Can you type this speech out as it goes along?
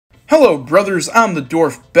Hello, brothers. I'm the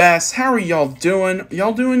DwarfBass. How are y'all doing?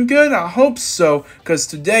 Y'all doing good? I hope so, because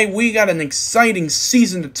today we got an exciting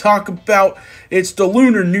season to talk about. It's the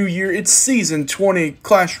Lunar New Year. It's Season 20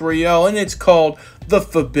 Clash Royale, and it's called the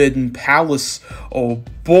Forbidden Palace. Oh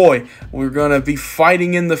boy, we're gonna be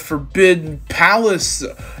fighting in the Forbidden Palace.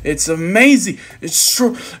 It's amazing.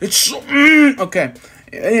 Okay.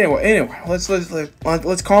 Anyway,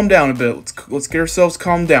 let's calm down a bit. Let's get ourselves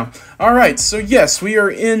calmed down. All right, so yes, we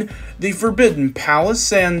are in the Forbidden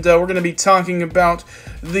Palace, and we're going to be talking about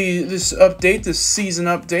this season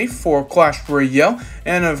update for Clash Royale.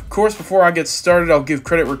 And of course, before I get started, I'll give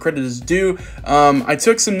credit where credit is due. I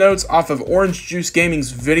took some notes off of Orange Juice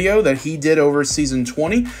Gaming's video that he did over Season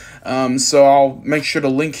 20. So I'll make sure to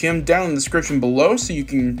link him down in the description below, so you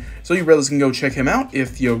brothers can go check him out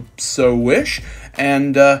if you so wish.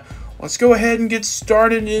 And let's go ahead and get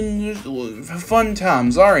started in fun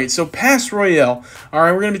times. Alright, so Pass Royale.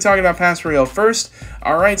 Alright, we're going to be talking about Pass Royale first.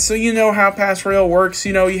 Alright, so you know how Pass Royale works.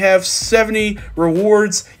 You know, you have 70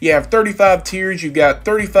 rewards, you have 35 tiers, you've got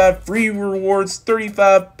 35 free rewards,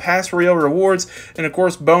 35 Pass Royale rewards, and of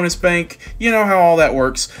course bonus bank. You know how all that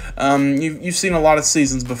works. You've seen a lot of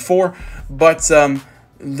seasons before, but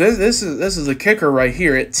this is a kicker right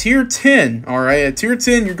here. At tier 10, alright, at tier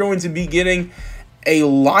 10 you're going to be getting a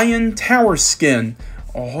lion tower skin.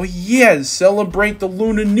 Oh yeah, celebrate the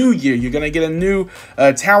Lunar New Year. You're going to get a new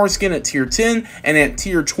tower skin at tier 10, and at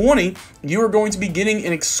tier 20, you are going to be getting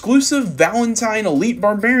an exclusive Valentine Elite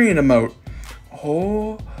Barbarian emote.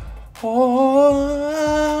 Oh,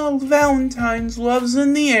 Valentine's love's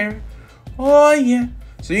in the air. Oh yeah.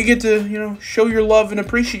 So you get to, you know, show your love and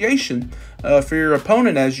appreciation for your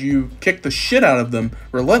opponent as you kick the shit out of them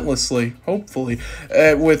relentlessly, hopefully,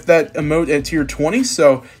 with that emote at tier 20.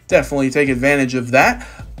 So definitely take advantage of that.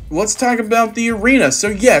 Let's talk about the arena. So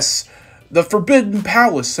yes, the Forbidden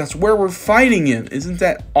Palace, that's where we're fighting in. Isn't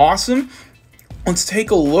that awesome? Let's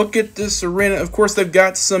take a look at this arena. Of course, they've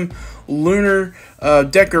got some lunar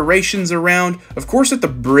decorations around. Of course, at the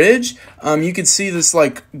bridge, you can see this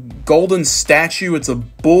like golden statue. It's a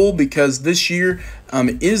bull because this year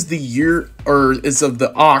is the year, or is of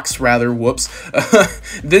the ox rather. Whoops.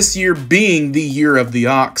 This year being the year of the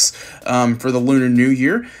ox for the Lunar New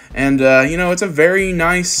Year, and you know, it's a very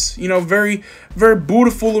nice, you know, very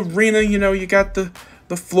beautiful arena. You know, you got the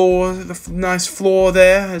floor, the nice floor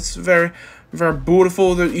there. It's very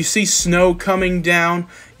beautiful. You see snow coming down.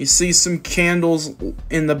 You see some candles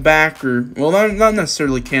in the back, or well, not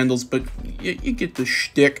necessarily candles, but you get the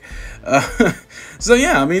shtick. So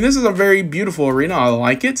yeah, I mean, this is a very beautiful arena. I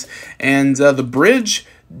like it, and the bridge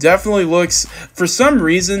definitely looks. For some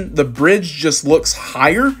reason, the bridge just looks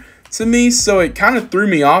higher to me, so it kind of threw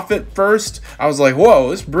me off at first. I was like, "Whoa,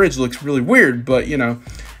 this bridge looks really weird," but you know,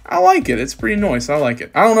 I like it. It's pretty nice. I like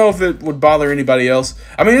it. I don't know if it would bother anybody else.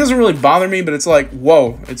 I mean, it doesn't really bother me, but it's like,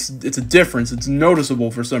 whoa, it's a difference. It's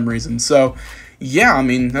noticeable for some reason. So, yeah, I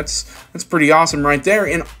mean, that's pretty awesome right there.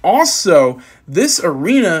 And also, this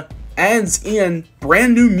arena adds in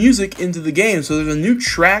brand new music into the game. So there's a new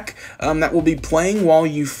track that will be playing while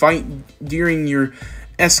you fight during your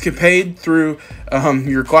escapade through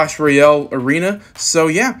your Clash Royale arena. So,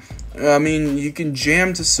 yeah. I mean, you can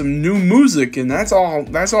jam to some new music, and that's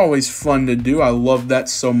always fun to do. I love that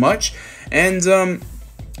so much. And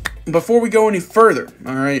before we go any further,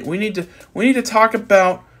 all right, we need to talk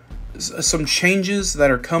about some changes that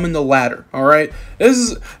are coming to ladder. All right,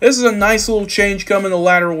 this is a nice little change coming to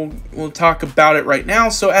ladder. We'll talk about it right now.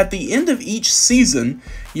 So at the end of each season,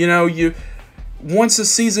 you know, once the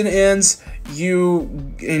season ends,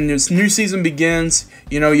 and this new season begins,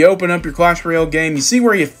 you know, you open up your Clash Royale game, you see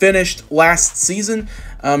where you finished last season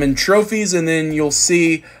in trophies, and then you'll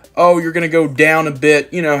see, oh, you're going to go down a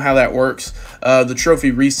bit. You know how that works, the trophy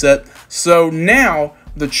reset. So now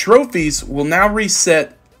the trophies will now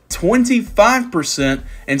reset 25%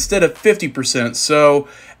 instead of 50%. So,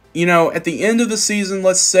 you know, at the end of the season,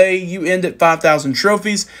 let's say you end at 5,000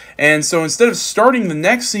 trophies, and so instead of starting the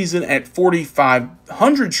next season at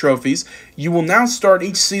 4,500 trophies, you will now start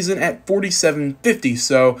each season at 4,750.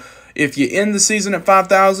 So if you end the season at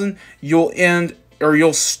 5,000, you'll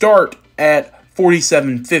start at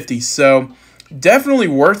 4,750. So definitely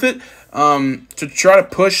worth it to try to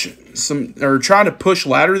push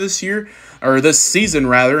ladder this year, or this season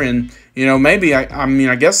rather, and you know, maybe,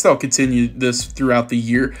 I guess they'll continue this throughout the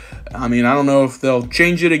year. I mean, I don't know if they'll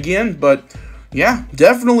change it again, but yeah,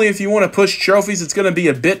 definitely if you want to push trophies, it's going to be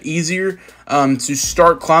a bit easier to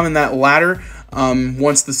start climbing that ladder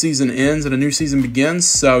once the season ends and a new season begins.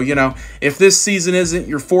 So, you know, if this season isn't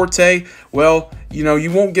your forte, well, you know,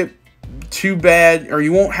 you won't get too bad, or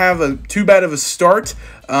you won't have a too bad of a start,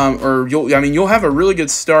 or you'll have a really good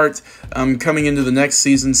start coming into the next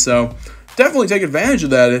season. So definitely take advantage of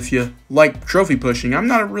that if you like trophy pushing. I'm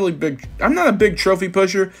not a big trophy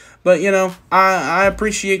pusher, but you know, I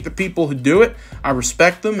appreciate the people who do it. I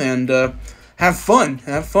respect them, and have fun.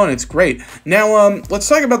 Have fun. It's great. Now, let's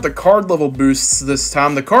talk about the card level boosts this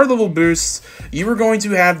time. The card level boosts, you are going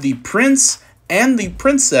to have the Prince and the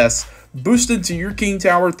Princess boosted to your King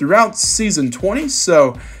Tower throughout Season 20.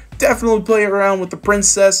 So definitely play around with the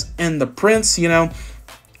Princess and the Prince, you know.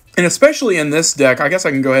 And especially in this deck, I guess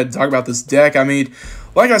I can go ahead and talk about this deck. I mean,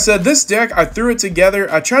 like I said, this deck, I threw it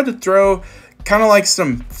together. I tried to throw kind of like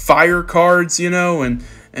some fire cards, you know, and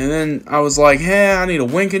then I was like, hey, I need a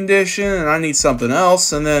win condition, and I need something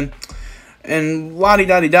else, and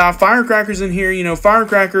la-di-da-di-da, Firecracker's in here. You know,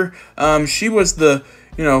 Firecracker, she was the,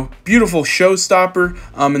 you know, beautiful showstopper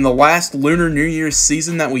in the last Lunar New Year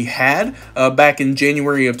season that we had back in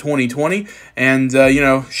January of 2020, and, you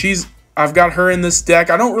know, I've got her in this deck.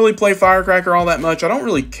 I don't really play Firecracker all that much. I don't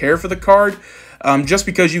really care for the card, just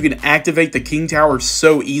because you can activate the King Tower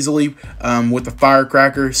so easily with the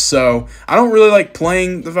Firecracker. So I don't really like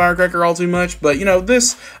playing the Firecracker all too much. But, you know,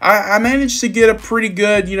 I managed to get a pretty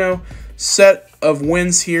good, you know, set of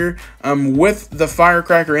wins here with the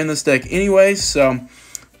Firecracker in this deck anyway. So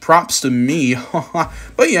props to me.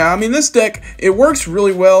 But yeah, I mean, this deck, it works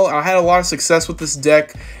really well. I had a lot of success with this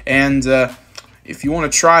deck, and if you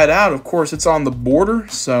want to try it out, of course, it's on the border.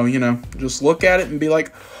 So, you know, just look at it and be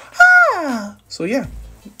like, ah! So, yeah,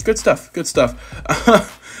 good stuff, good stuff.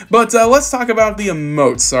 But let's talk about the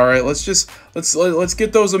emotes, all right? Let's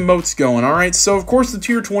get those emotes going, all right? So, of course, the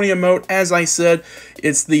Tier 20 emote, as I said,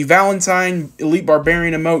 it's the Valentine Elite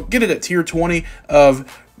Barbarian emote. Get it at Tier 20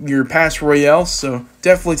 of your Pass Royale, so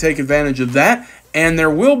definitely take advantage of that. And there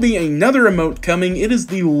will be another emote coming. It is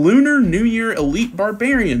the Lunar New Year Elite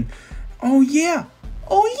Barbarian. Oh, yeah.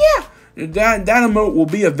 Oh, yeah. That emote will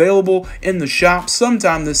be available in the shop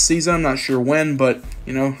sometime this season. I'm not sure when, but,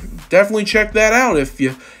 you know, definitely check that out if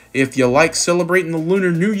you like celebrating the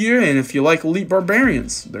Lunar New Year, and if you like Elite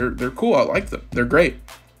Barbarians. They're cool. I like them. They're great.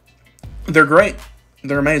 They're great.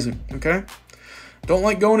 They're amazing, okay? Don't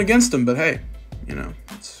like going against them, but hey, you know,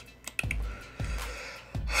 it's...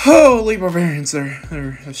 Oh, Elite Barbarians,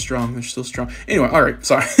 they're strong. They're still strong. Anyway, all right,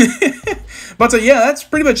 sorry. But yeah, that's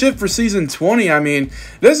pretty much it for Season 20. I mean,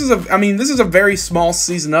 this is a very small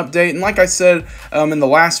season update, and like I said in the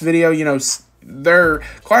last video, you know, their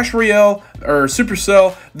Clash Royale or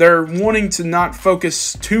Supercell, they're wanting to not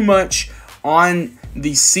focus too much on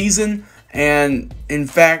the season, and in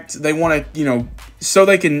fact, they want to, you know, so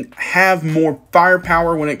they can have more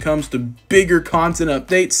firepower when it comes to bigger content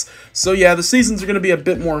updates. So yeah, the seasons are going to be a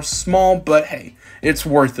bit more small, but hey, it's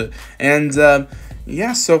worth it. And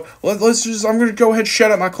yeah, so I'm going to go ahead and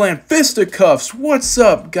shout out my clan, Fisticuffs. What's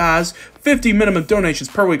up, guys? 50 minimum donations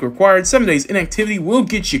per week required. 7 days inactivity will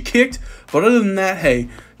get you kicked. But other than that, hey,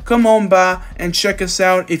 come on by and check us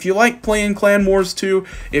out. If you like playing Clan Wars 2,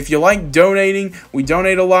 if you like donating, we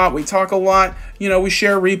donate a lot, we talk a lot, you know, we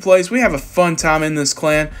share replays, we have a fun time in this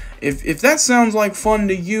clan. If that sounds like fun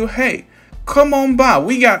to you, hey, come on by.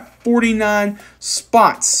 We got 49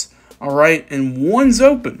 spots, all right, and one's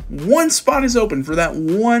open. One spot is open for that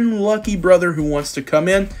one lucky brother who wants to come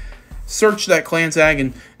in. Search that clan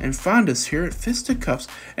tag and find us here at Fisticuffs.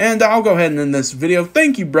 And I'll go ahead and end this video.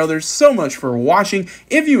 Thank you, brothers, so much for watching.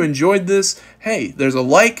 If you enjoyed this, hey, there's a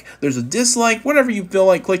like, there's a dislike, whatever you feel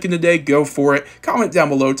like clicking today, go for it. Comment down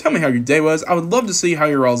below. Tell me how your day was. I would love to see how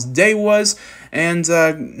your all's day was. And,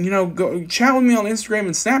 you know, go chat with me on Instagram and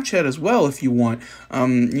Snapchat as well if you want.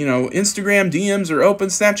 You know, Instagram DMs are open.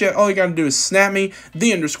 Snapchat, all you got to do is snap me,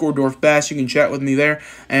 _DwarfBass. You can chat with me there.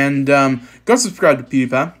 And go subscribe to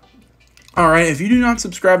PewDiePie. Alright, if you do not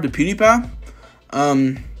subscribe to PewDiePie,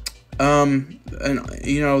 and,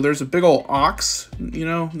 you know, there's a big old ox, you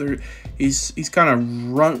know, he's kind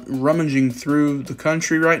of rummaging through the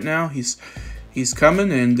country right now. He's coming,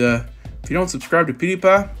 and, if you don't subscribe to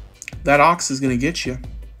PewDiePie, that ox is going to get you,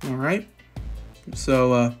 alright?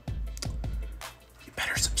 So, you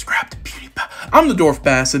better subscribe to PewDiePie. I'm the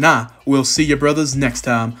DwarfBass, and I will see you brothers next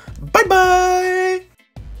time. Bye!